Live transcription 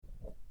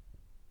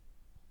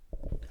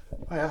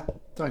Hiya,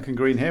 Duncan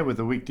Green here with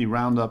a weekly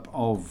roundup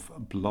of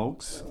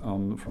blogs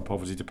on From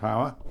Poverty to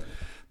Power.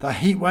 The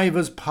heat wave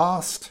has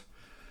passed.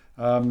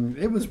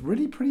 It was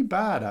really pretty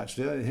bad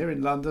actually. Here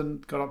in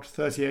London, got up to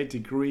 38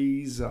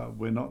 degrees.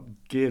 We're not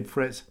geared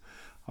for it.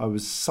 I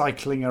was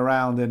cycling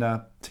around in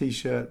a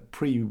t-shirt,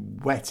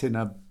 pre-wet in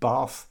a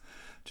bath,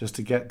 just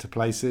to get to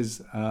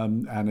places.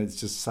 And it's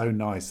just so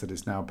nice that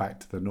it's now back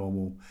to the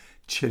normal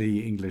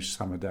chilly English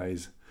summer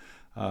days.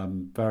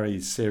 Very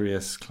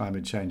serious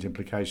climate change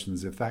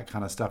implications. If that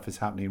kind of stuff is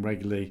happening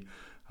regularly,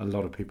 a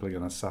lot of people are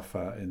going to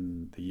suffer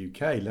in the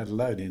UK, let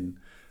alone in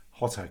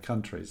hotter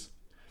countries.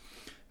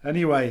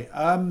 Anyway,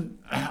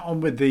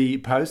 on with the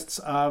posts.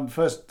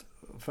 First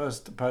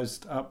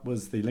post up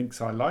was the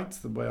links I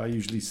liked, the way I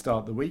usually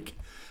start the week.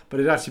 But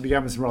it actually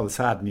began with some rather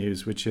sad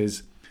news, which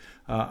is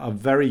a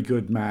very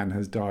good man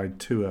has died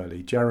too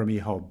early. Jeremy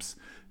Hobbs,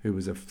 who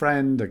was a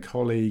friend, a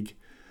colleague.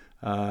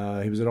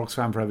 He was at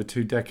Oxfam for over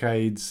 2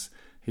 decades.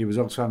 He was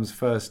Oxfam's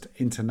first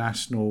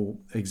international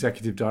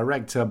executive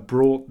director,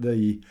 brought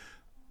the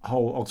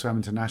whole Oxfam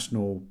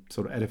International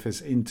sort of edifice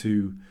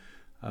into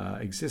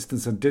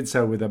existence, and did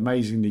so with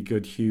amazingly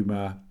good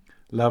humour,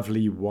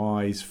 lovely,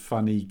 wise,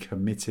 funny,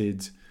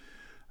 committed.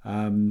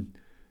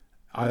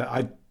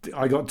 I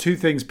got 2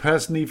 things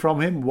personally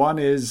from him. One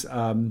is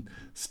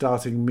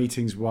starting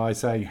meetings by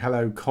saying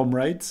hello,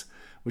 comrades,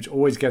 which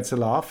always gets a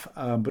laugh,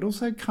 but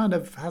also kind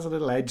of has a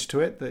little edge to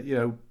it that, you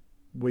know,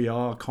 we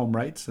are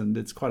comrades, and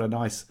it's quite a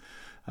nice,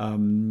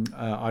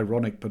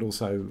 ironic but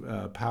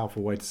also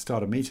powerful way to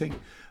start a meeting.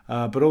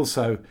 But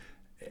also,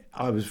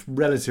 I was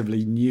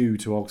relatively new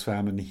to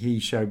Oxfam, and he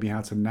showed me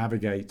how to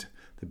navigate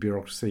the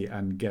bureaucracy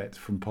and get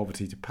From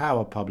Poverty to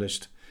Power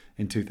published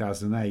in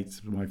 2008,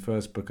 my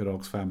first book at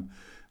Oxfam,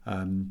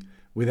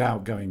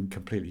 without going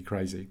completely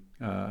crazy.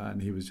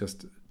 And he was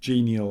just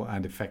genial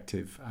and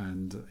effective,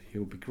 and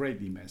he'll be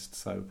greatly missed.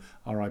 So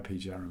R.I.P.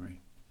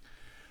 Jeremy.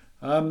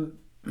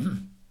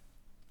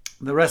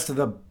 The rest of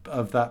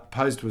that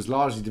post was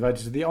largely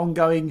devoted to the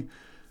ongoing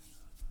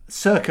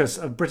circus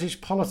of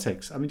British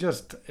politics. I mean,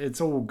 it's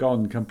all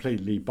gone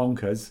completely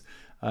bonkers.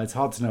 It's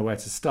hard to know where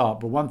to start.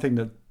 But one thing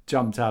that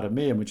jumped out at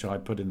me, and which I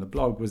put in the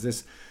blog, was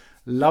this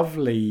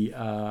lovely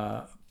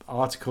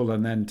article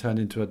and then turned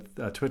into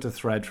a Twitter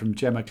thread from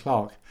Gemma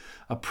Clark,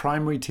 a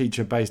primary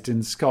teacher based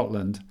in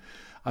Scotland,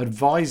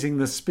 advising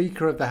the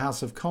Speaker of the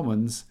House of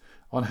Commons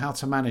on how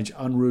to manage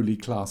unruly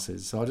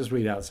classes. So I'll just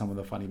read out some of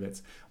the funny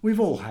bits. We've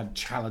all had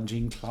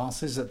challenging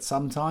classes at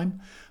some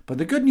time, but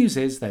the good news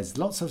is there's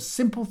lots of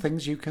simple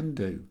things you can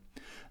do.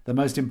 The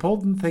most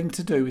important thing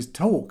to do is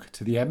talk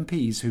to the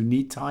MPs who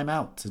need time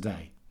out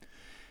today.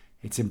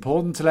 It's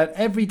important to let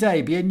every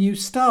day be a new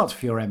start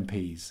for your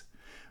MPs.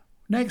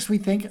 Next, we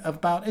think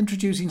about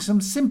introducing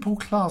some simple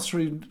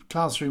classroom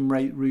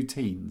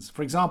routines.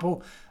 For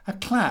example, a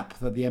clap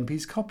that the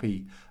MPs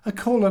copy, a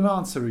call and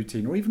answer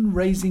routine, or even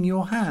raising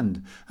your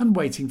hand and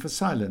waiting for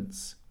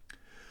silence.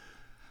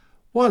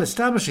 While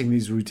establishing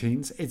these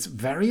routines, it's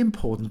very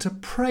important to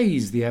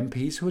praise the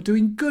MPs who are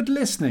doing good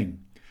listening.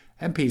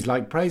 MPs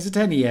like praise at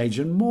any age,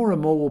 and more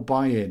will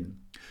buy in.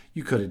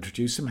 You could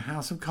introduce some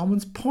House of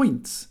Commons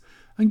points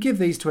and give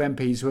these to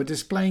MPs who are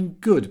displaying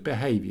good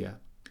behaviour.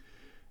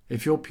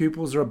 If your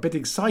pupils are a bit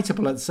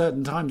excitable at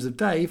certain times of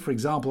day, for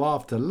example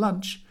after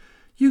lunch,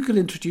 you could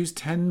introduce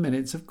 10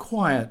 minutes of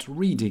quiet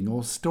reading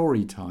or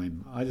story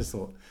time. I just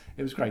thought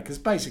it was great because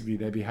basically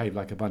they behave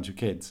like a bunch of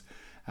kids.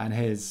 And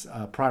his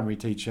primary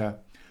teacher,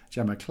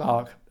 Gemma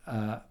Clark,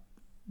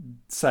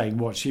 saying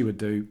what she would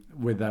do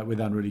with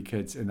unruly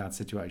kids in that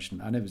situation.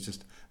 And it was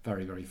just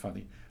very, very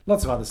funny.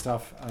 Lots of other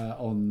stuff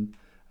on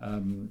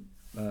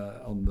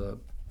the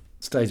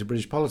state of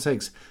British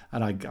politics,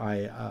 and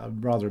I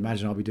rather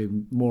imagine I'll be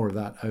doing more of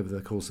that over the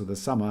course of the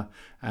summer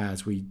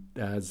as the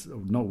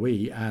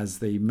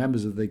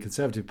members of the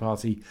Conservative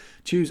Party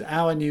choose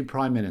our new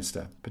Prime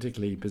Minister.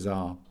 Particularly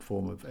bizarre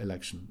form of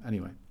election.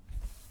 Anyway,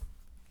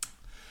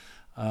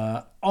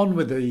 on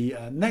with the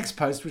next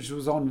post, which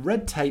was on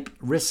red tape,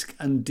 risk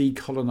and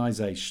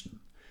decolonisation.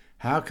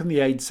 How can the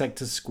aid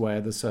sector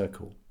square the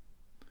circle?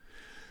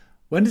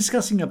 When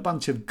discussing a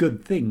bunch of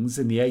good things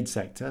in the aid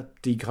sector,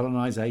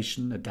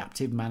 decolonisation,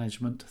 adaptive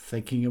management,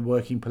 thinking and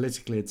working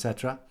politically,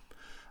 etc.,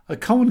 a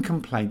common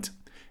complaint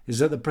is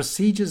that the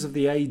procedures of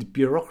the aid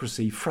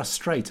bureaucracy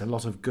frustrate a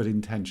lot of good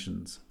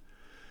intentions.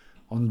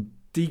 On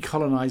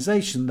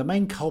decolonisation, the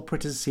main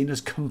culprit is seen as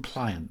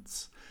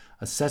compliance,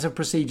 a set of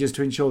procedures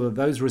to ensure that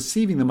those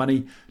receiving the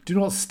money do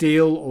not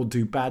steal or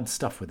do bad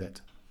stuff with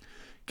it.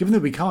 Given that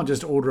we can't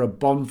just order a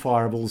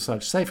bonfire of all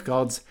such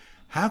safeguards,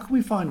 how can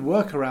we find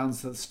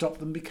workarounds that stop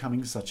them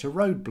becoming such a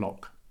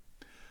roadblock?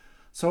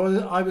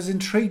 So I was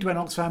intrigued when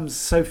Oxfam's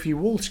Sophie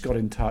Walsh got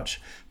in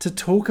touch to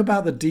talk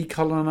about the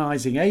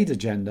decolonising aid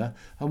agenda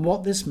and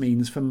what this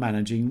means for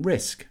managing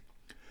risk.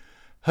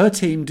 Her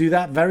team do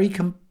that very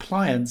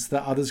compliance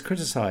that others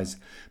criticise,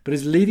 but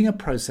is leading a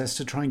process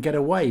to try and get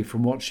away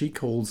from what she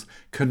calls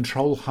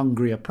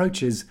control-hungry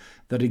approaches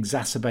that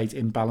exacerbate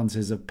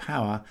imbalances of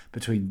power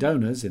between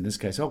donors, in this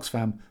case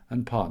Oxfam,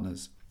 and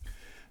partners.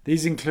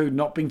 These include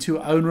not being too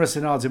onerous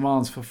in our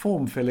demands for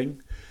form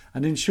filling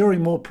and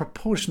ensuring more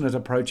proportionate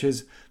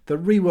approaches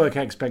that rework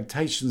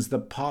expectations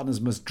that partners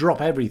must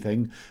drop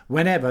everything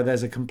whenever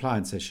there's a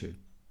compliance issue.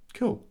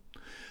 Cool.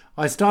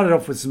 I started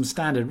off with some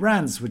standard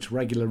rants, which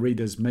regular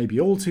readers may be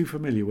all too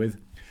familiar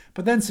with,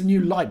 but then some new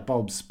light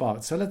bulbs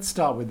sparked, so let's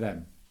start with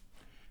them.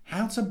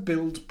 How to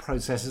build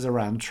processes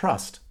around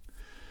trust.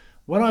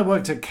 When I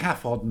worked at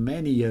CAFOD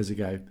many years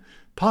ago,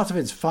 part of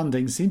its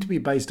funding seemed to be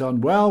based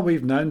on, well,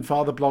 we've known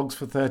Father Bloggs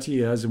for 30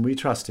 years and we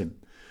trust him.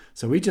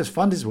 So we just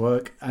fund his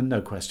work and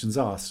no questions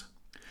asked.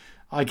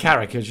 I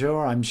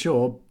caricature, I'm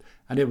sure,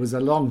 and it was a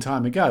long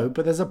time ago,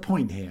 but there's a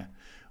point here.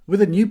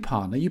 With a new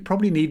partner, you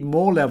probably need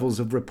more levels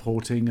of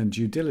reporting and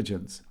due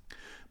diligence.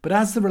 But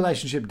as the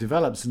relationship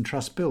develops and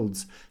trust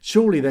builds,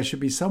 surely there should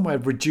be some way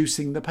of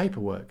reducing the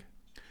paperwork.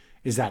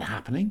 Is that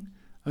happening?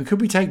 And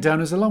could we take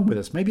donors along with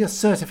us? Maybe a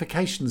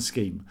certification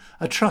scheme,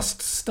 a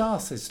trust star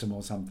system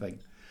or something.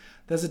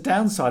 There's a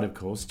downside, of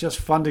course. Just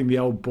funding the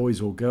old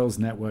boys or girls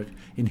network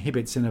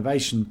inhibits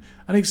innovation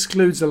and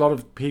excludes a lot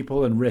of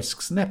people and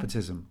risks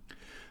nepotism.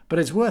 But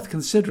it's worth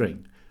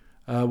considering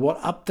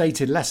what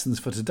updated lessons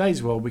for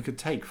today's world we could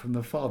take from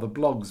the Father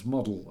Bloggs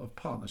model of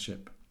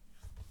partnership.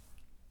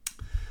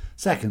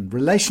 Second,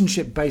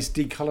 relationship-based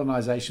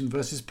decolonisation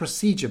versus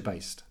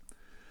procedure-based.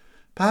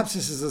 Perhaps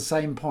this is the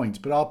same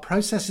point, but our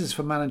processes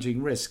for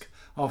managing risk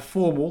are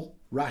formal,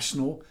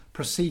 rational,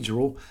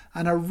 procedural,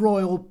 and a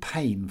royal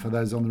pain for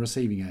those on the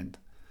receiving end.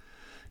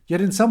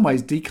 Yet in some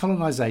ways,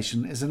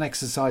 decolonisation is an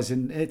exercise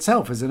in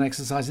itself, is an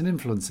exercise in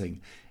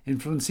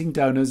influencing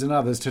donors and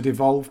others to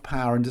devolve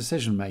power and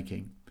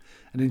decision-making,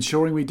 and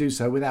ensuring we do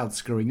so without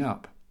screwing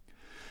up.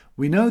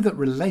 We know that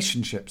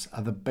relationships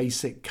are the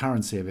basic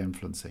currency of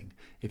influencing.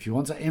 If you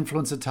want to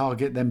influence a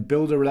target, then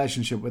build a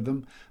relationship with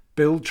them,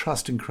 build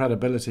trust and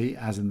credibility,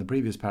 as in the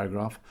previous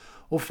paragraph,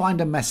 or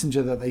find a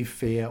messenger that they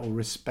fear or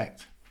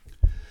respect.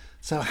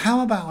 So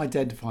how about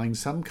identifying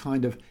some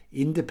kind of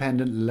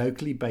independent,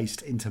 locally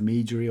based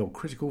intermediary or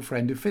critical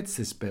friend who fits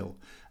this bill,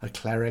 a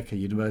cleric, a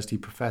university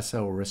professor,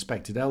 or a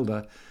respected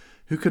elder,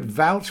 who could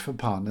vouch for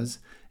partners,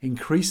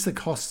 increase the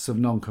costs of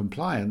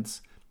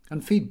non-compliance,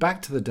 and feed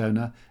back to the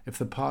donor if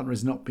the partner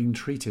is not being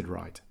treated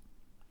right.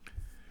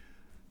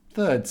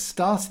 Third,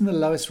 start in the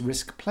lowest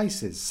risk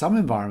places. Some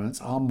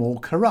environments are more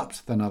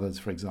corrupt than others,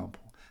 for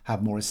example,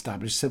 have more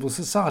established civil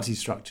society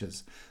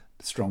structures,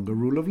 stronger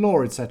rule of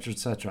law, etc.,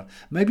 etc.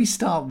 Maybe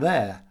start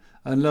there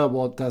and learn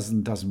what does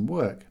and doesn't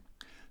work.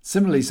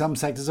 Similarly, some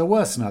sectors are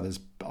worse than others.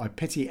 I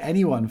pity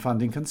anyone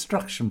funding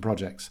construction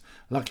projects.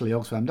 Luckily,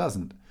 Oxfam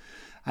doesn't.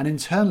 And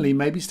internally,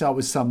 maybe start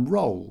with some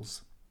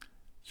roles.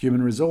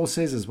 Human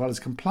resources, as well as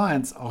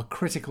compliance, are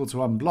critical to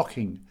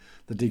unblocking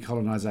the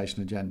decolonisation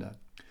agenda.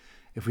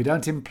 If we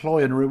don't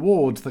employ and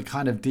reward the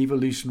kind of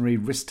devolutionary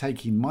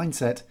risk-taking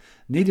mindset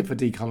needed for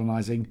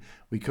decolonising,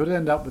 we could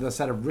end up with a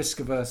set of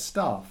risk-averse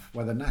staff,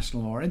 whether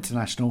national or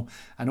international,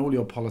 and all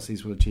your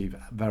policies will achieve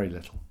very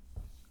little.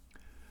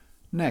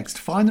 Next,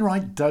 find the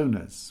right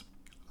donors.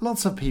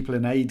 Lots of people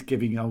in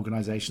aid-giving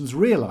organisations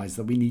realise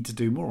that we need to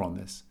do more on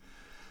this.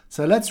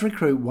 So let's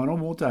recruit one or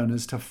more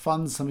donors to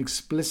fund some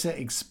explicit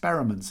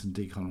experiments in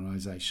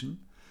decolonisation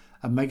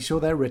and make sure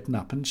they're written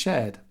up and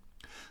shared.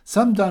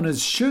 Some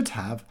donors should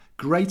have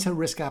greater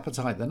risk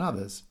appetite than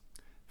others.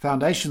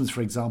 Foundations,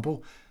 for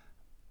example,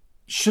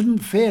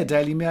 shouldn't fear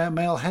Daily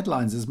Mail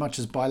headlines as much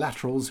as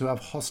bilaterals who have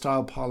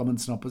hostile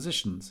parliaments and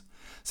oppositions.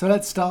 So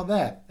let's start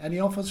there.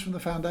 Any offers from the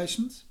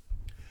foundations?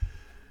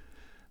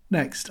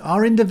 Next,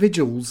 are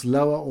individuals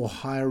lower or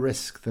higher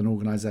risk than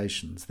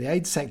organisations? The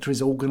aid sector is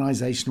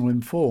organisational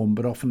in form,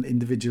 but often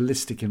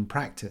individualistic in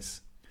practice.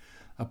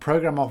 A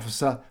programme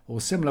officer or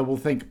similar will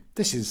think,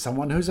 this is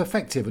someone who's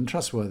effective and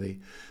trustworthy,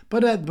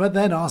 but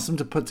then ask them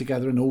to put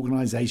together an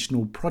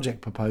organisational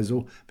project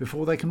proposal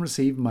before they can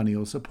receive money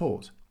or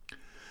support.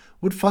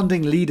 Would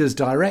funding leaders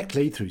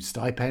directly through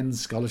stipends,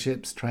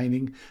 scholarships,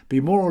 training be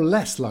more or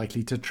less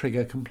likely to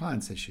trigger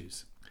compliance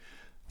issues?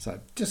 So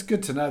just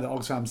good to know that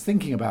Oxfam's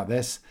thinking about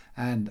this,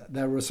 and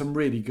there were some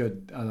really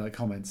good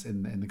comments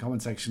in the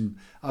comment section.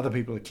 Other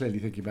people are clearly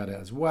thinking about it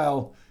as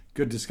well.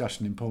 Good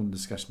discussion, important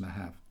discussion to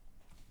have.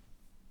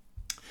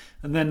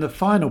 And then the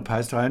final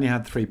post, I only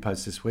had 3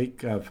 posts this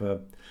week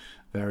for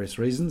various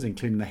reasons,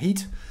 including the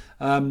heat,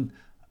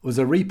 was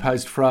a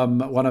repost from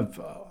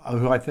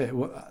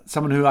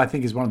someone who I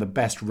think is one of the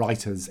best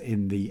writers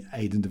in the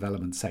aid and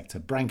development sector,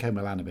 Branko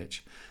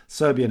Milanovic,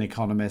 Serbian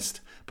economist,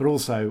 but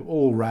also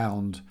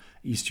all-round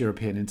East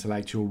European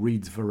intellectual,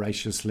 reads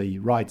voraciously,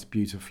 writes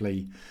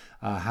beautifully,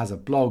 has a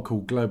blog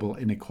called Global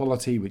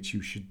Inequality, which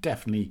you should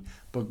definitely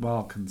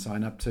bookmark and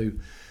sign up to.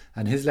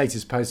 And his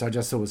latest post I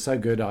just thought was so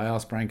good, I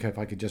asked Branko if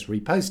I could just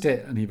repost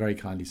it, and he very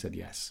kindly said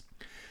yes.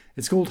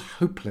 It's called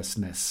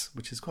Hopelessness,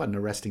 which is quite an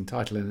arresting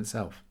title in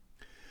itself.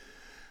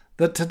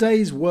 That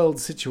today's world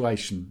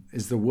situation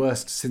is the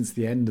worst since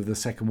the end of the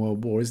Second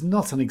World War is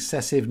not an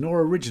excessive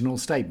nor original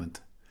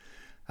statement.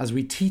 As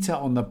we teeter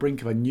on the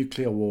brink of a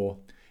nuclear war,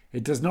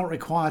 it does not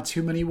require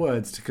too many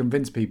words to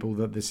convince people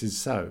that this is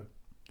so.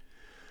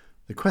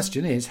 The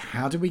question is,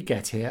 how did we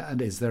get here,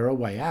 and is there a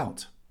way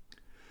out?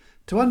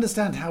 To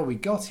understand how we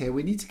got here,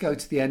 we need to go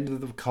to the end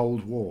of the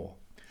Cold War.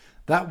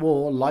 That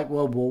war, like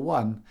World War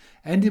I,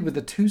 ended with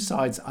the two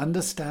sides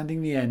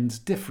understanding the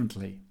end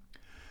differently.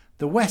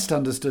 The West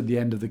understood the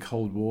end of the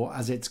Cold War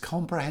as its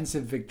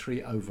comprehensive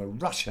victory over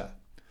Russia.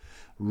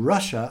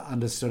 Russia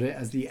understood it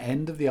as the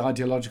end of the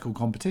ideological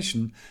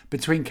competition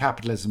between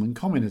capitalism and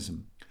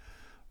communism.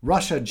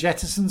 Russia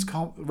jettisoned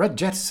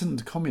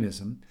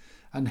communism,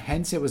 and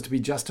hence it was to be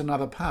just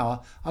another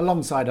power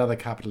alongside other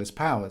capitalist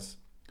powers.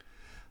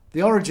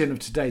 The origin of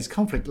today's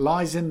conflict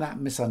lies in that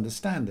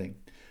misunderstanding.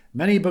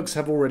 Many books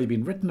have already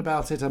been written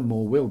about it, and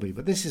more will be,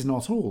 but this is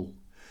not all.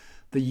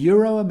 The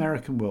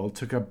Euro-American world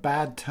took a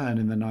bad turn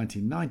in the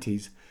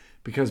 1990s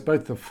because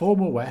both the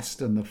former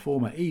West and the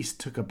former East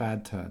took a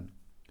bad turn.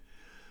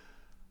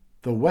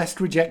 The West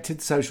rejected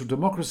social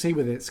democracy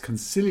with its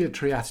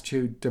conciliatory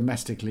attitude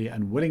domestically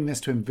and willingness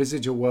to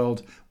envisage a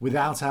world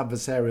without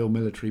adversarial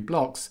military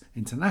blocs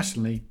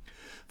internationally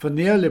for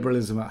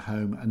neoliberalism at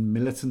home and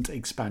militant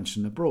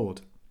expansion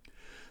abroad.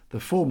 The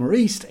former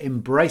East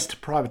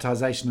embraced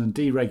privatisation and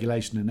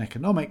deregulation in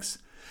economics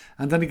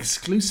and an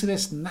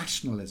exclusivist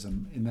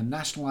nationalism in the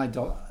national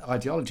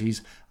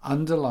ideologies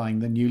underlying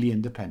the newly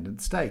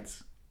independent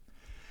states.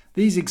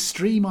 These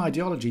extreme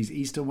ideologies,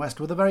 East and West,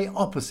 were the very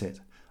opposite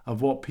of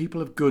what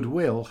people of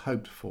goodwill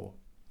hoped for.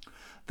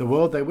 The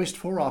world they wished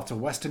for after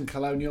Western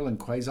colonial and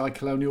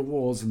quasi-colonial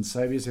wars and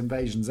Soviet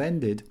invasions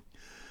ended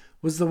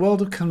was the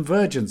world of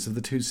convergence of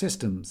the two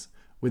systems,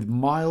 with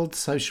mild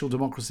social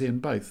democracy in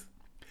both,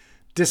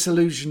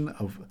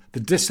 the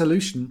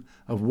dissolution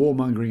of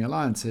warmongering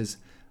alliances,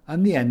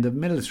 and the end of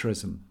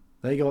militarism.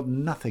 They got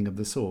nothing of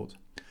the sort.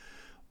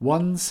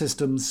 One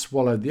system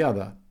swallowed the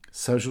other.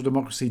 Social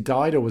democracy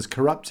died or was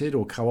corrupted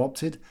or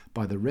co-opted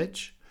by the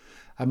rich,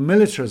 and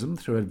militarism,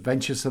 through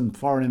adventuresome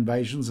foreign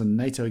invasions and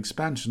NATO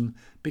expansion,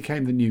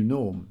 became the new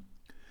norm.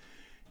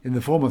 In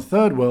the former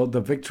Third World, the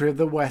victory of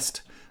the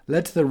West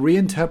led to the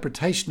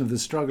reinterpretation of the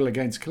struggle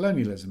against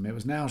colonialism. It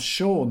was now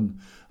shorn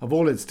of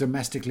all its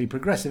domestically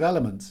progressive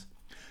elements,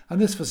 and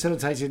this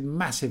facilitated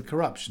massive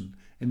corruption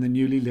in the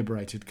newly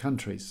liberated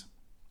countries.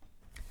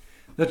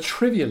 The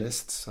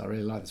trivialists, I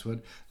really like this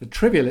word,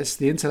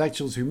 the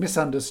intellectuals who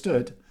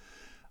misunderstood,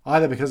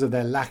 either because of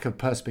their lack of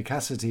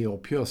perspicacity or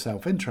pure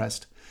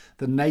self-interest,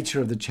 the nature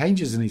of the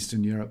changes in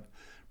Eastern Europe,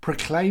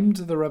 proclaimed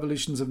the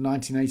revolutions of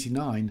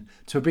 1989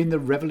 to have been the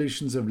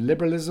revolutions of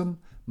liberalism,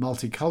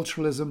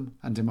 multiculturalism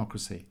and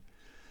democracy.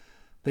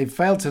 They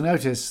failed to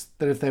notice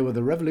that if they were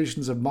the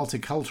revolutions of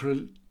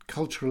multiculturalism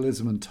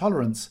and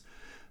tolerance,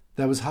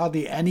 there was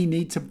hardly any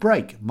need to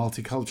break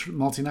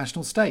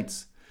multinational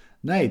states.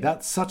 Nay,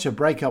 that such a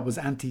breakup was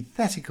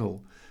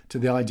antithetical to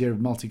the idea of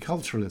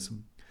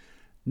multiculturalism.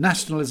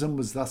 Nationalism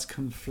was thus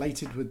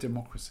conflated with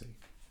democracy.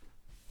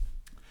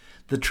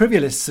 The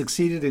trivialists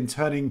succeeded in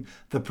turning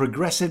the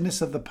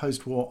progressiveness of the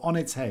post-war on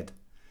its head.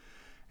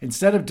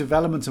 Instead of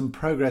development and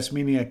progress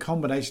meaning a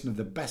combination of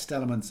the best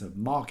elements of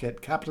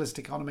market, capitalist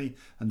economy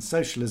and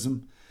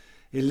socialism,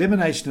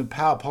 elimination of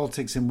power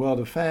politics in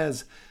world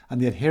affairs and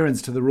the adherence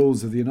to the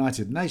rules of the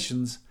United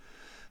Nations,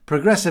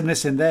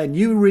 progressiveness in their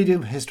new reading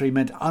of history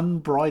meant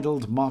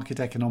unbridled market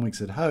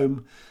economics at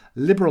home,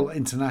 liberal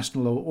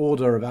international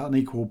order of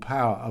unequal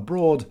power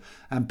abroad,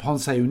 and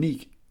pensée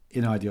unique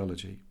in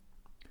ideology.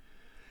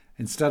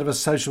 Instead of a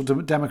social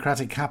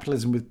democratic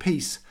capitalism with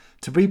peace,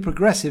 to be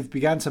progressive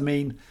began to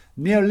mean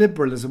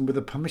neoliberalism with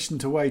a permission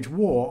to wage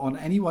war on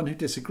anyone who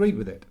disagreed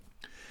with it.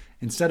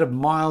 Instead of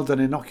mild and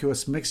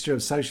innocuous mixture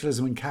of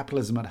socialism and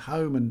capitalism at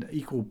home and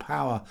equal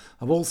power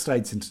of all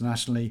states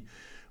internationally,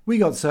 we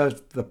got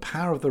served the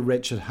power of the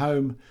rich at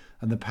home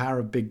and the power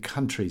of big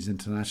countries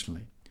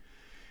internationally.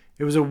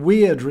 It was a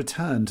weird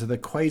return to the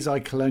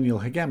quasi-colonial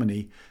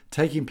hegemony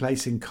taking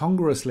place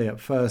incongruously at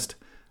first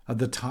at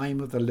the time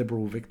of the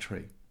liberal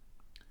victory.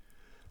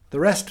 The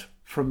rest,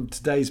 from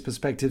today's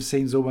perspective,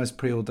 seems almost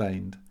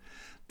preordained.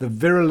 The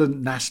virulent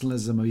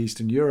nationalism of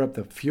Eastern Europe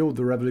that fueled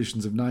the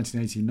revolutions of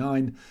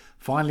 1989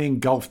 finally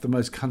engulfed the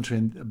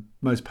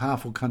most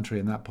powerful country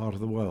in that part of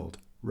the world,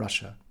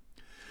 Russia.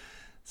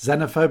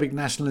 Xenophobic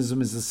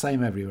nationalism is the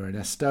same everywhere in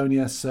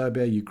Estonia,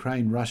 Serbia,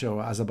 Ukraine, Russia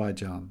or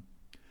Azerbaijan.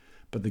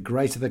 But the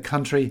greater the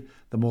country,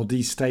 the more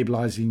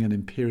destabilizing and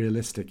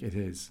imperialistic it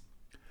is.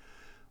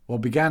 What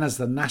began as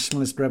the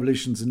nationalist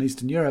revolutions in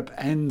Eastern Europe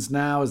ends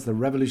now as the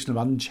revolution of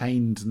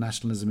unchained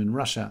nationalism in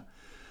Russia.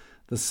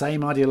 The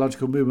same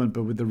ideological movement,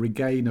 but with the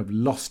regain of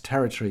lost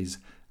territories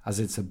as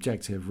its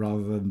objective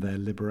rather than their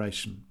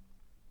liberation.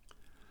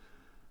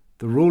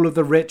 The rule of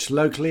the rich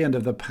locally and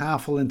of the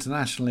powerful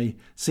internationally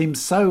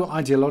seems so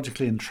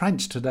ideologically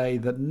entrenched today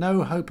that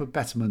no hope of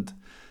betterment,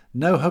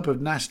 no hope of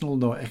national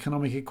nor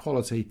economic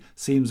equality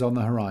seems on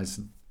the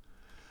horizon.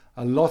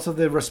 A lot of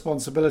the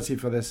responsibility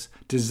for this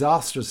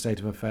disastrous state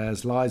of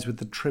affairs lies with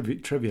the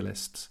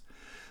trivialists,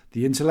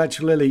 the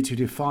intellectual elite who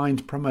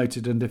defined,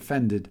 promoted and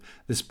defended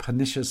this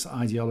pernicious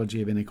ideology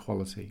of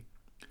inequality.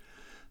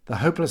 The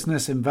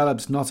hopelessness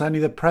envelops not only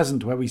the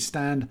present, where we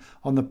stand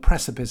on the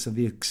precipice of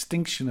the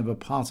extinction of a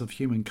part of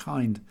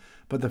humankind,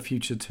 but the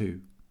future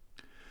too.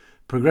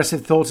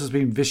 Progressive thought has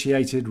been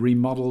vitiated,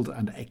 remodelled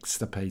and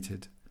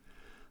extirpated.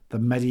 The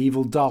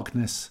medieval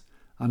darkness,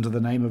 under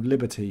the name of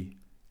liberty,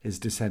 is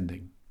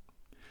descending.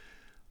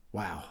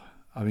 Wow.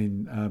 I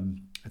mean,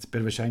 it's a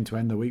bit of a shame to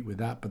end the week with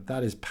that, but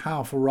that is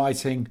powerful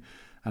writing.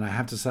 And I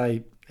have to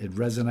say, it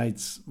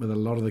resonates with a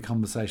lot of the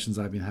conversations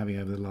I've been having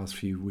over the last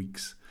few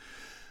weeks.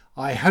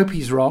 I hope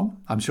he's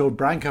wrong. I'm sure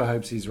Branko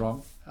hopes he's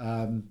wrong.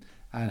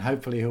 And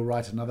hopefully he'll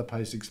write another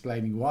post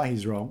explaining why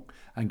he's wrong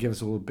and give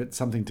us all a bit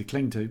something to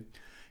cling to.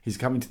 He's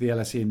coming to the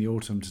LSE in the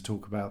autumn to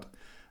talk about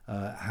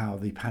how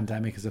the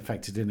pandemic has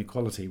affected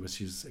inequality,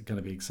 which is going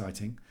to be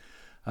exciting.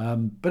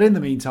 But in the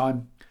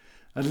meantime,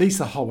 at least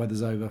the hot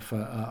weather's over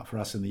for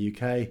us in the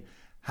UK.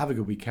 Have a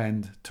good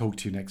weekend. Talk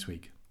to you next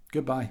week.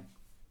 Goodbye.